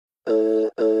Now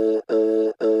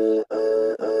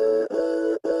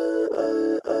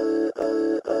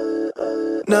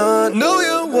I know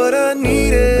you're what I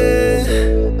needed.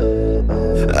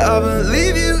 I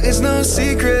believe you, it's no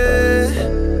secret.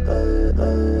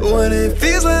 When it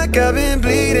feels like I've been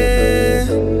bleeding,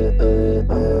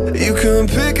 you can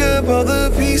pick up all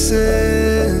the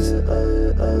pieces.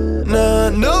 Now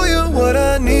I know you're what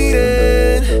I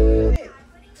needed.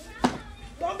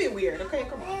 Don't be weird, okay?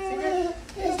 Come on. See,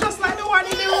 it's just like the one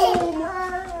in the room.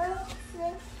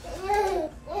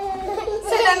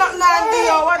 See, they're not nandy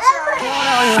or what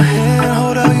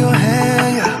Hold out your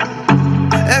hand,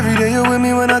 yeah. Every day you're with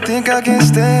me when I think I can't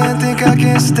stand,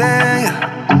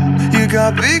 yeah. You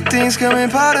got big things coming,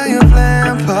 part of your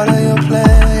plan, yeah.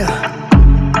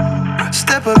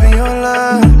 Step up in your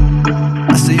love,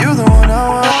 I see you're the one I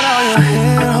want.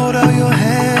 Hold out your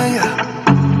hand,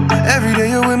 yeah. Every day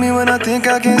you're with me when I think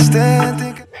I can't stand,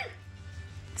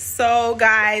 So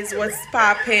guys, what's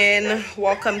poppin'?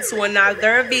 Welcome to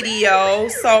another video.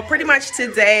 So pretty much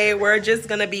today we're just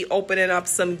gonna be opening up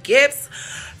some gifts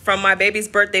from my baby's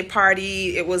birthday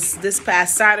party. It was this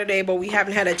past Saturday, but we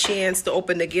haven't had a chance to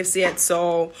open the gifts yet,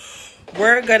 so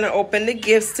we're gonna open the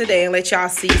gifts today and let y'all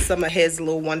see some of his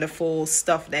little wonderful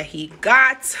stuff that he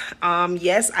got.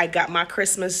 Yes, I got my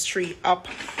Christmas tree up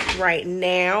right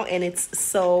now and it's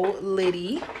so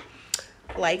litty,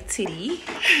 like titty.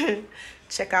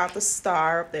 Check out the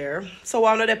star up there. So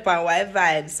I know the white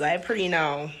vibes, so I pretty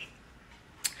know.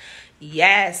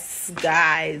 Yes,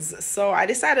 guys. So I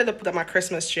decided to put up my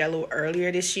Christmas tree a little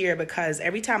earlier this year because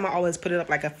every time I always put it up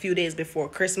like a few days before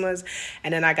Christmas,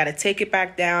 and then I got to take it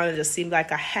back down. It just seemed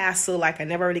like a hassle, like I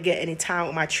never really get any time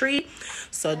with my tree.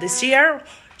 So this year,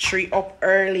 tree up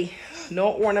early. No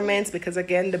ornaments because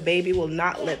again the baby will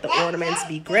not let the ornaments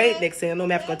be great. Next thing you know,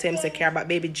 I have to go tell him to take care about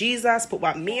baby Jesus, put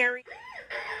about Mary.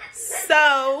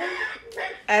 So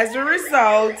as a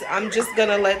result, I'm just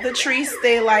gonna let the tree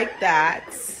stay like that,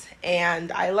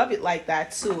 and I love it like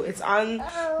that too. It's on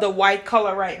the white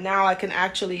color right now. I'm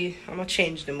gonna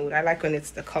change the mood. I like when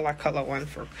it's the color one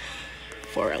for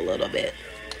a little bit,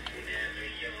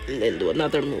 and then do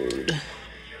another mood.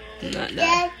 Not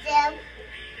that.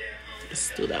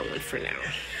 Let's do that one for now.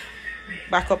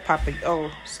 Back up, Papa. Oh,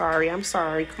 sorry. I'm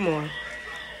sorry. Come on.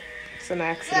 It's an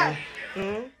accident.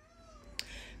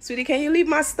 Sweetie, can you leave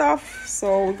my stuff?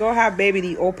 So we're gonna have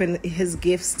baby open his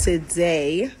gifts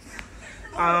today.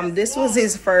 This was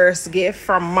his first gift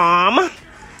from mom.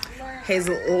 His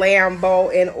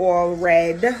Lambo in all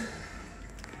red.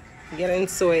 Get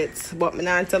into it. But me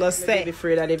not tell us say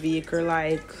afraid of the vehicle,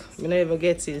 like me not even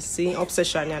get it. See,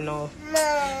 obsession, you know.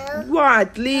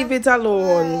 What? Leave it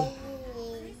alone.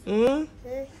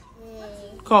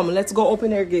 Come, let's go open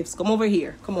their gifts. Come over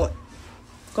here. Come on.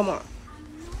 Come on.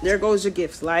 There goes your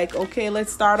gifts. Like, okay,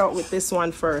 let's start out with this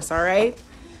one first, all right?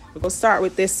 We're going to start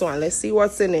with this one. Let's see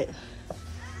what's in it.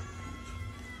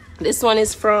 This one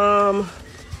is from,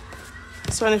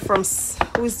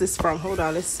 who is this from? Hold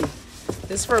on, let's see.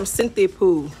 This is from Cynthia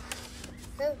Pooh.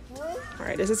 All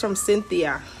right, this is from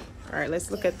Cynthia. All right,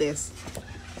 let's look at this.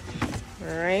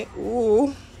 All right,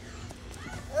 ooh.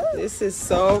 This is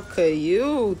so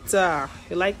cute. You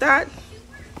like that?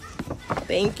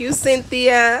 Thank you,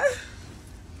 Cynthia.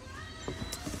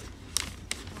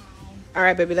 All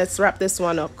right, baby, let's wrap this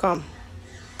one up. Come.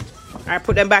 All right,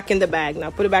 put them back in the bag. Now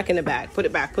put it back in the bag. Put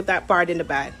it back. Put that part in the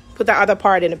bag. Put that other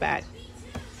part in the bag.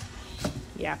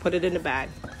 Yeah, put it in the bag.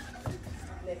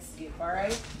 Next gift, all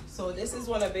right? So this is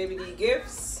one of Baby D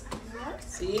gifts.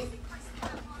 See?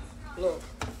 Look.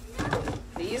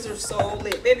 These are so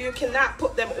lit. Baby, you cannot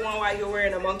put them on while you're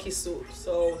wearing a monkey suit.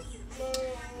 So,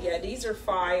 yeah, these are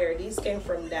fire. These came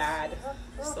from Dad.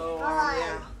 So,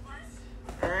 yeah.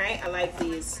 All right, I like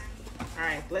these. All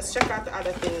right, let's check out the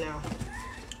other thing now.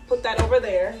 Put that over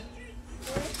there.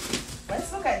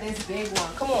 Let's look at this big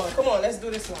one. Come on, let's do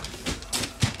this one.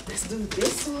 Let's do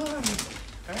this one.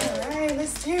 All right,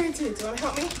 let's tear into it. Do you want to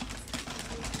help me?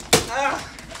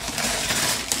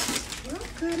 What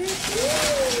could it be?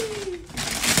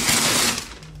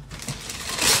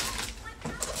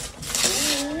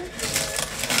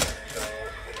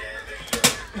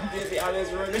 Baby, I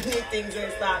was running things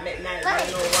inside at night. I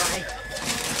don't know why.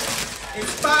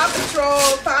 It's Paw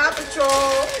Patrol, Paw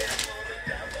Patrol.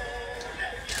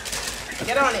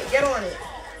 Get on it, get on it.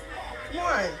 Come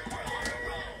on.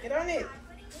 Get on it.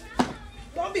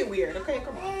 Don't be weird, okay?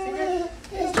 Come on. See,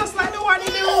 it's just like the one in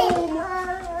the room.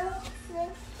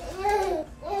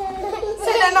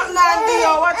 See, they're not nandy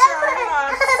or watch your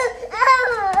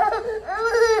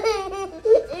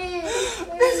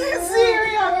This is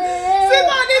serious. Sit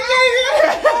on the TV.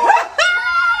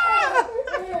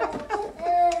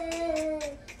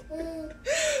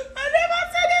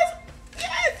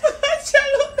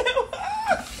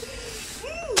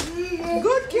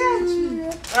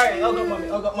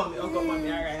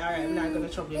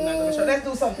 trouble you. I'm not gonna trouble. Let's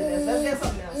do something else. Let's get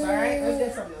something else, alright? Let's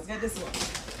get something else. Get this one.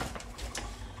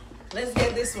 Let's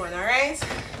get this one, alright?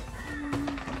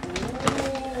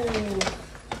 Ooh.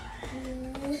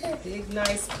 Big,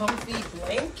 nice, comfy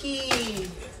blankie.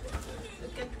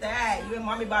 Look at that. You and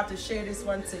mommy about to share this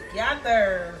one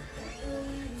together.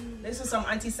 This is some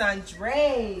Auntie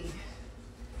Sandre.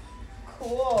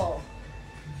 Cool.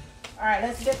 Alright,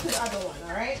 let's get to the other one,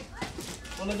 alright?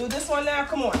 Wanna do this one now?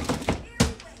 Come on.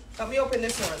 Let me open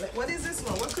this one. What is this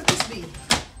one? What could this be?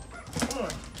 Come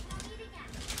on.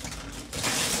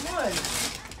 Come on.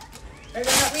 Are you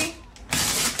gonna help me?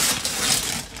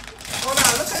 Hold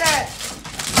on, look at that.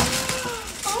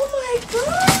 Oh my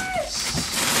gosh.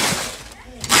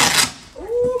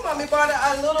 Ooh, mommy bought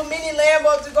a little mini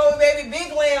Lambo to go with baby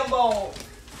big Lambo.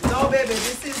 No, baby,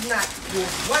 this is not good.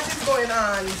 What is going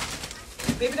on?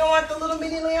 Baby don't want the little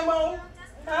mini Lambo?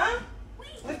 Huh?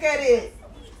 Look at it.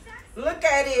 Look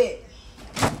at it.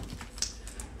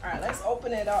 Alright, let's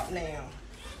open it up now.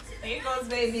 Here goes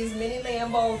baby's mini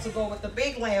Lambo to go with the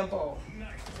big Lambo.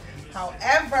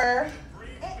 However,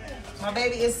 my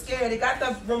baby is scared. It got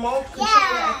the remote control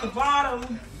at the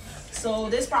bottom. So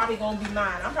this probably gonna be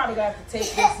mine. I'm probably gonna have to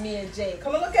take this, me and Jay.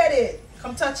 Come and look at it.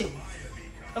 Come touch it.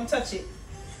 Come touch it.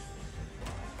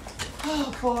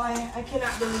 Oh boy, I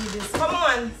cannot believe this. Come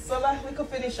on, so that we can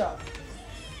finish up.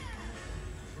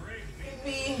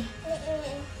 Maybe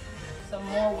some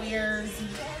more wears.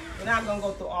 We're not gonna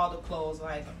go through all the clothes.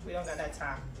 Like, we don't got that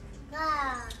time.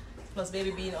 Plus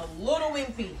baby being a little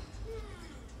wimpy.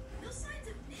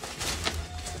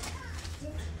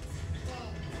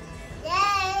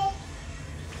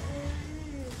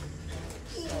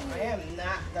 So I am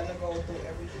not gonna go through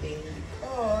everything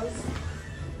because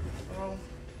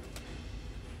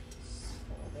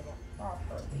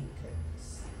properly,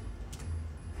 because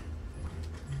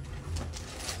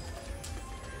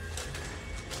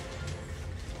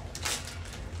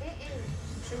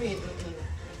what you mean?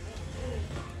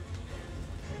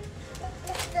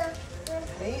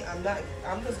 Me,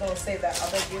 I'm just gonna say that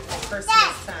other gift for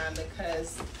Christmas time because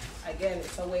again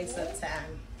it's a waste of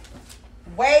time.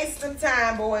 Waste of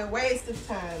time, boy, waste of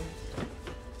time.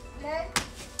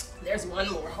 There's one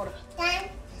more. Hold on. Let's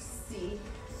see.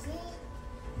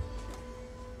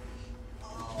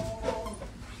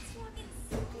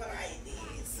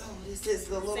 This is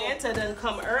the little Santa done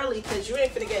come early because you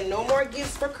ain't finna get no more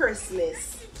gifts for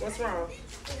Christmas. What's wrong?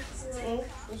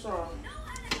 What's wrong?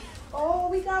 Oh,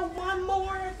 we got one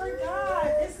more. I forgot.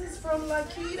 This is from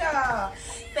Lakita.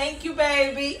 Thank you,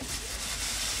 baby.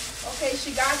 Okay,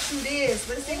 she got you this.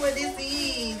 Let's see what this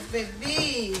is,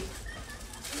 baby.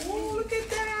 Oh, look at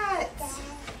that.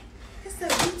 It's a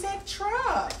VTEC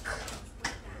truck.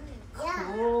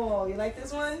 Cool. You like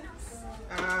this one?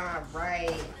 Ah,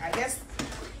 right. I guess,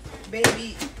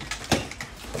 baby.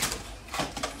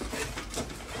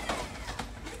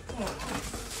 Come on.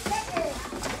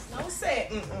 Don't say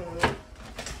it.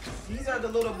 These are the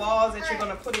little balls that you're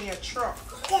going to put in your truck.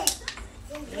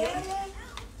 Yeah.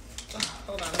 Oh,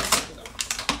 hold on. Let me pick it up.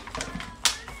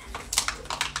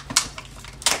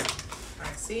 All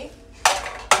right, see?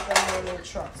 Put them in your little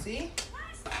truck. See?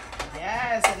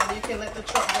 Yes, and then you can let the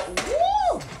truck go.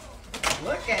 Woo!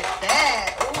 Look at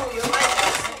that. Oh, you like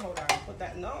this? Hold on. Put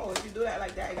that. No, if you do that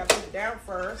like that, you got to put it down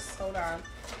first. Hold on.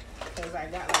 Because I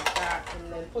got like that.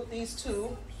 And then put these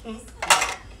two.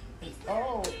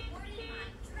 Oh.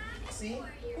 See?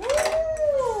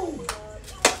 Woo!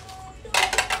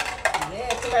 Yeah,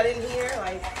 put that in here.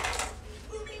 Like,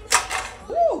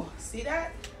 woo! See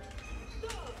that?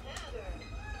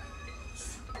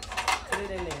 Put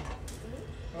it in there.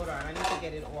 Hold on, I need to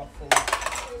get it all full.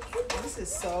 This is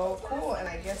so cool, and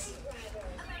I guess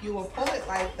you will pull it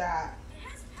like that.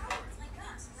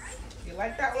 You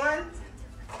like that one?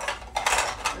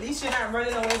 At least you're not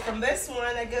running away from this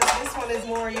one. I guess this one is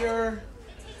more your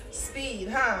speed,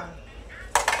 huh?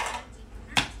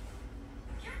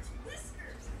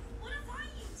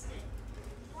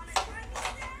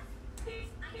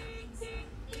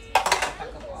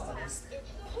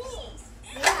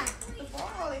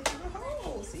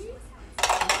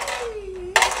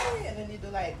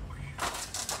 Like,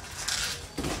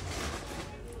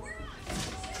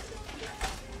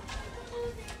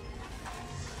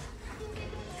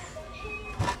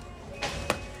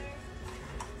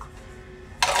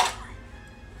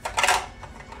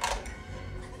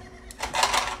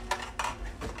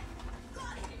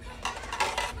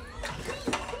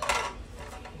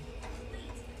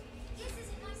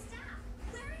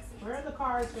 where are the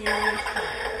cards for your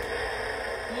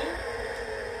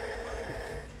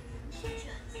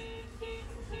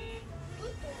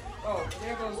Oh,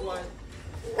 there goes one.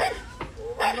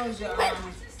 There goes your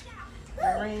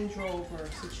Range Rover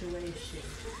situation.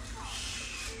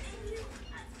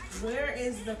 Where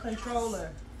is the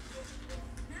controller?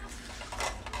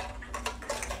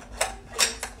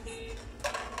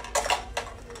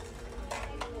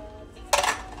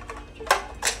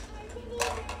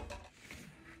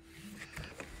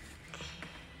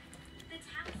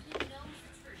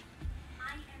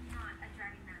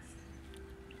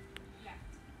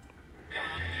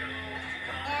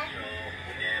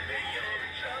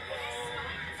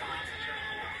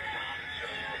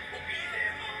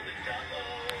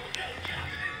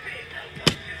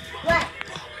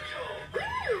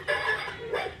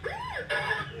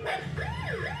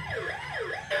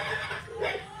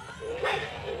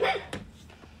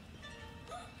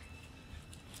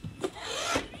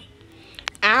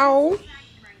 Ow.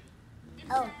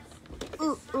 Oh.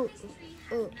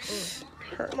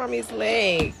 Hurt mommy's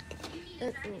leg.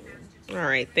 All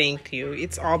right, thank you.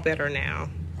 It's all better now.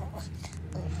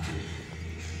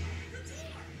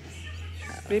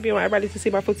 Baby, you want everybody to see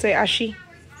my foot say Ashi?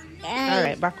 All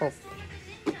right, back up.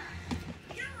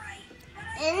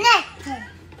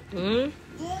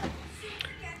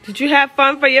 Did you have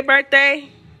fun for your birthday?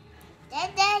 While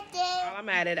I'm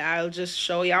at it, I'll just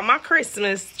show y'all my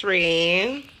Christmas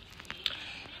tree.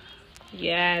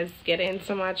 Yes, get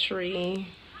into my tree.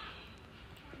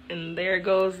 And there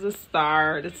goes the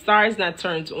star. The star is not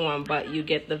turned on, but you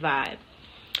get the vibe.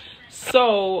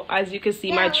 So, as you can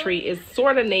see, my tree is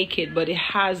sort of naked, but it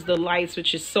has the lights,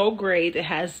 which is so great. It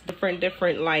has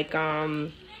different like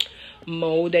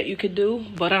mode that you could do.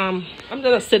 But I'm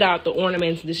gonna sit out the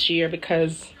ornaments this year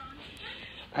because,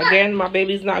 again, my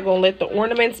baby's not gonna let the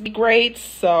ornaments be great.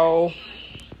 So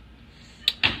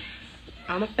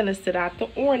I'm gonna sit out the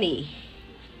orny.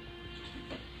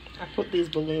 I put these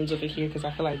balloons over here because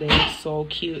I feel like they look so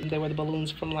cute. They were the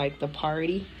balloons from like the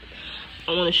party.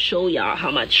 I want to show y'all how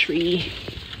my tree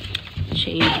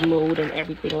changed mode and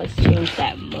everything. Let's change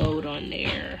that mode on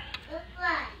there.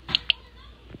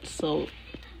 So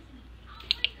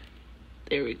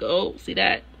there we go. See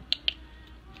that?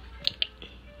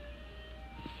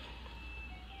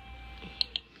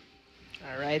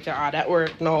 All right, y'all, that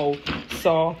worked. No,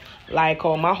 so like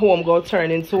my home go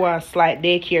turn into a slight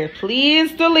daycare.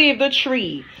 Please to leave the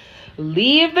tree.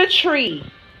 Leave the tree.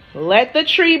 Let the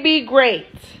tree be great.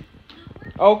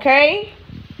 Okay?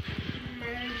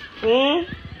 Can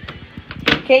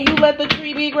you let the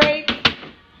tree be great?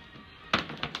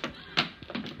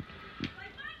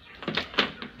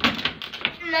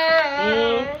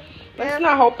 Let's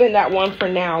not open that one for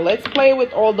now. Let's play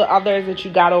with all the others that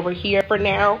you got over here for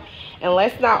now. And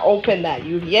let's not open that.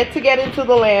 You've yet to get into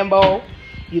the Lambo.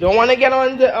 You don't want to get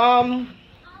on the,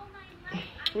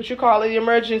 what you call it,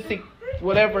 emergency,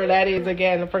 whatever that is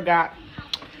again, I forgot.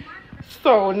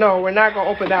 So, no, we're not going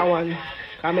to open that one.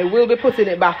 I mean, we'll be putting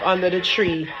it back under the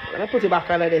tree. We're going to put it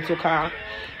back under the car.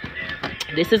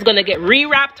 This is going to get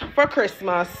rewrapped for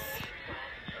Christmas.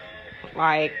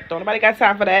 Like, don't nobody got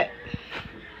time for that.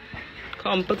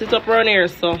 Come, put it up around here,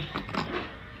 so.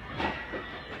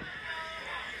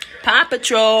 Paw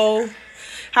Patrol.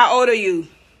 How old are you?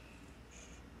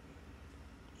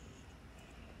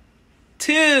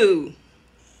 2.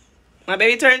 My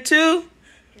baby turned 2?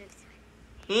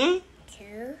 2?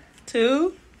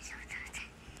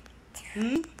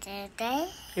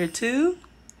 You're 2?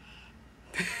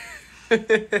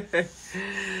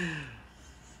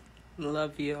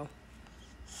 Love you.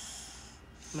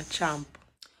 I'm a champ.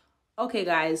 Okay,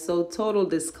 guys, so total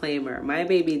disclaimer. My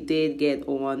baby did get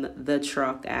on the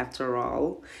truck after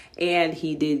all, and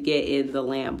he did get in the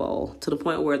Lambo to the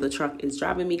point where the truck is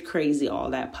driving me crazy.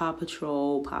 All that Paw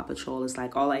Patrol is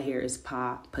like, all I hear is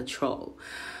Paw Patrol.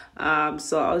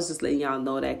 So I was just letting y'all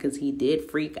know that because he did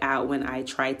freak out when I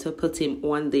tried to put him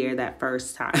on there that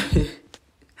first time.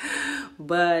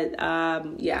 But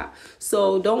yeah,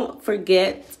 so don't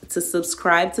forget to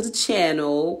subscribe to the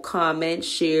channel, comment,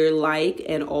 share, like,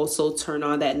 and also turn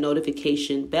on that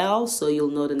notification bell so you'll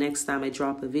know the next time I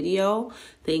drop a video.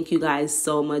 Thank you guys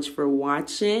so much for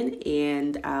watching,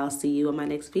 and I'll see you in my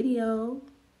next video.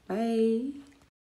 Bye.